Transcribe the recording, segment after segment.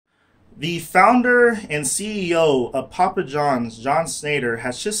The founder and CEO of Papa John's, John Schnatter,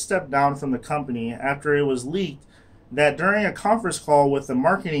 has just stepped down from the company after it was leaked that during a conference call with a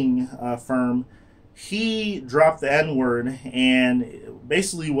marketing firm, he dropped the N-word, and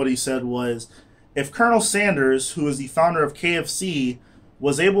basically what he said was, if Colonel Sanders, who is the founder of KFC,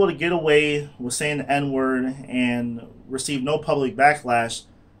 was able to get away with saying the N-word and receive no public backlash,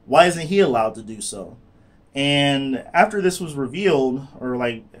 why isn't he allowed to do so? And after this was revealed, or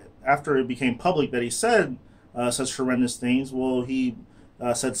like after it became public that he said such horrendous things, well, he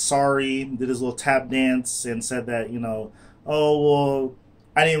said sorry, did his little tap dance, and said that, oh, well,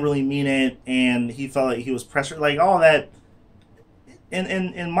 I didn't really mean it, and he felt like he was pressured, like all that.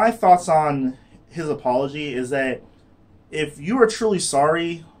 And my thoughts on his apology is that if you were truly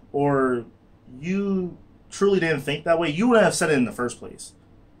sorry, or you truly didn't think that way, you wouldn't have said it in the first place.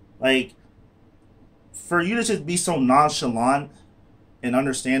 Like, for you to just be so nonchalant and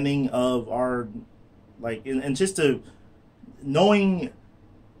understanding of our, like, and just to knowing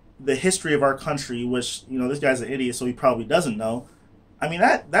the history of our country, which, this guy's an idiot, so he probably doesn't know. I mean,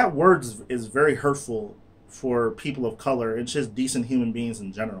 that word is very hurtful for people of color and just decent human beings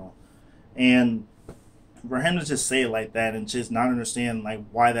in general. And for him to just say it like that and just not understand, like,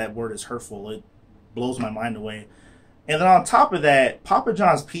 why that word is hurtful, it blows my mind away. And then on top of that, Papa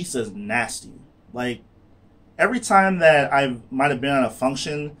John's pizza is nasty. Like, every time that I might have been at a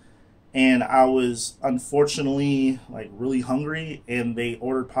function and I was unfortunately like really hungry and they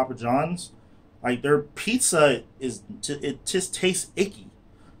ordered Papa John's, like, their pizza it just tastes icky.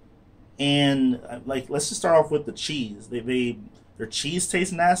 And like, let's just start off with the cheese. Their cheese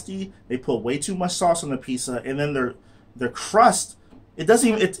tastes nasty. They put way too much sauce on the pizza, and then their crust, it doesn't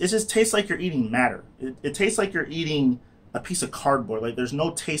even, it just tastes like you're eating matter. It tastes like you're eating a piece of cardboard. Like, there's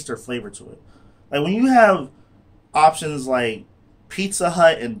no taste or flavor to it. Like, when you have options like Pizza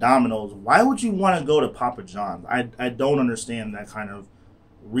Hut and Domino's, why would you want to go to Papa John's? I don't understand that kind of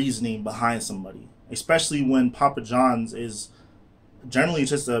reasoning behind somebody, especially when Papa John's is generally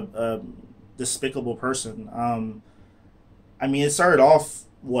just a despicable person. I mean, it started off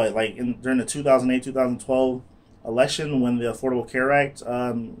during the 2008-2012 election, when the Affordable Care Act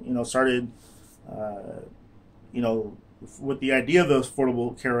started, with the idea of the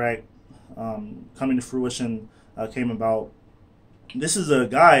Affordable Care Act coming to fruition, came about. This is a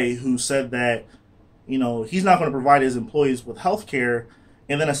guy who said that he's not going to provide his employees with health care,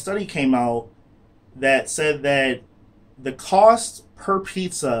 and then a study came out that said that the cost per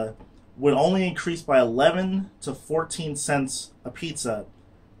pizza would only increase by 11 to 14 cents a pizza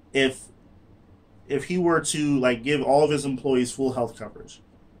if he were to, like, give all of his employees full health coverage.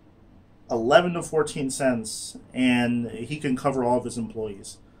 11 to 14 cents, and he can cover all of his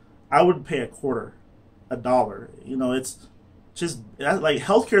employees. I would pay a quarter, $1. It's just like,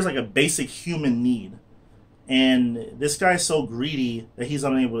 healthcare is like a basic human need, and this guy's so greedy that he's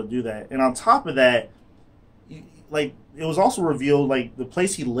unable to do that. And on top of that, like, it was also revealed, like, the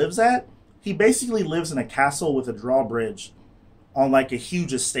place he lives at, he basically lives in a castle with a drawbridge on, like, a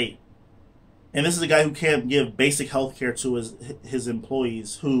huge estate. And this is a guy who can't give basic health care to his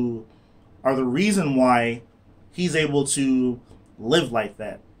employees, who are the reason why he's able to live like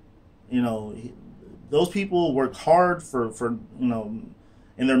that. Those people work hard for and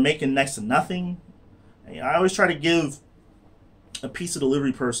they're making next to nothing. I always try to give a pizza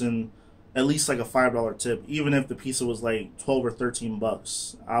delivery person at least like a $5 tip, even if the pizza was like 12 or 13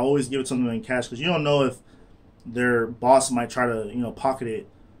 bucks. I always give it to them in cash, because you don't know if their boss might try to pocket it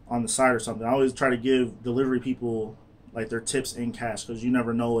on the side or something. I always try to give delivery people like their tips in cash, because you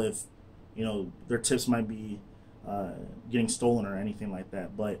never know if their tips might be getting stolen or anything like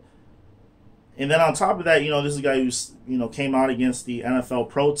that. And then on top of that, this is a guy who's came out against the NFL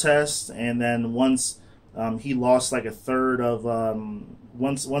protests, and then once he lost like a third of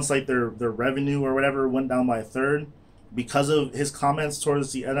once like their revenue or whatever went down by a third because of his comments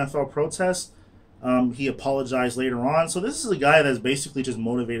towards the NFL protests. He apologized later on. So this is a guy that's basically just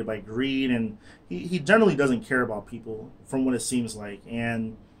motivated by greed, and he generally doesn't care about people, from what it seems like.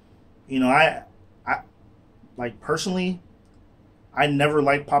 And I like, personally, I never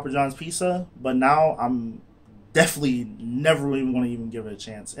liked Papa John's pizza, but now I'm definitely never even want to even give it a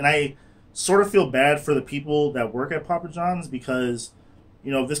chance. And I sort of feel bad for the people that work at Papa John's, because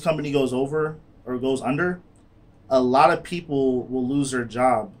if this company goes over or goes under, a lot of people will lose their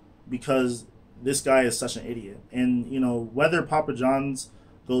job because this guy is such an idiot. And whether Papa John's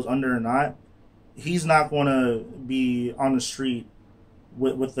goes under or not, he's not going to be on the street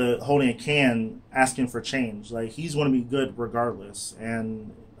with the holding a can asking for change. Like, he's going to be good regardless.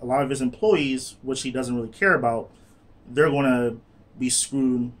 And a lot of his employees, which he doesn't really care about, they're going to be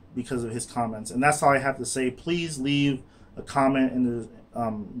screwed because of his comments. And that's all I have to say. Please leave a comment in the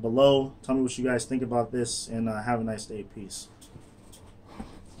below. Tell me what you guys think about this, and have a nice day. Peace.